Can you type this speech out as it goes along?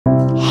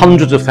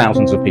hundreds of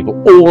thousands of people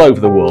all over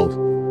the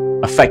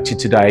world affected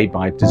today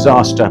by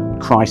disaster,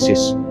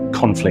 crisis,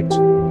 conflict.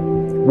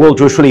 World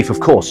Jewish Relief, of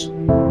course,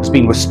 has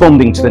been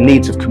responding to the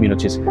needs of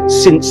communities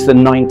since the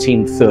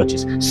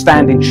 1930s,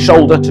 standing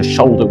shoulder to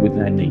shoulder with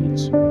their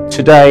needs.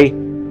 Today,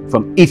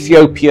 from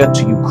Ethiopia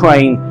to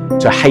Ukraine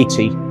to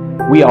Haiti,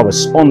 we are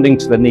responding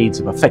to the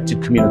needs of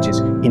affected communities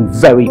in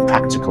very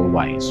practical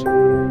ways.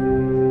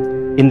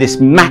 In this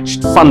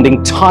matched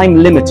funding,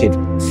 time-limited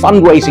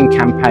fundraising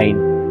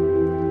campaign,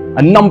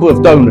 a number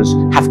of donors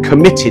have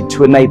committed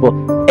to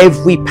enable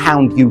every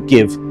pound you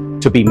give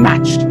to be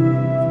matched.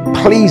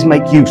 Please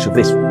make use of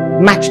this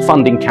matched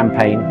funding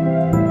campaign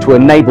to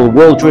enable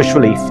World Jewish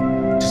Relief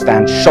to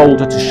stand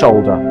shoulder to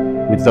shoulder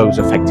with those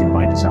affected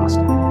by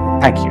disaster.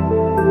 Thank you.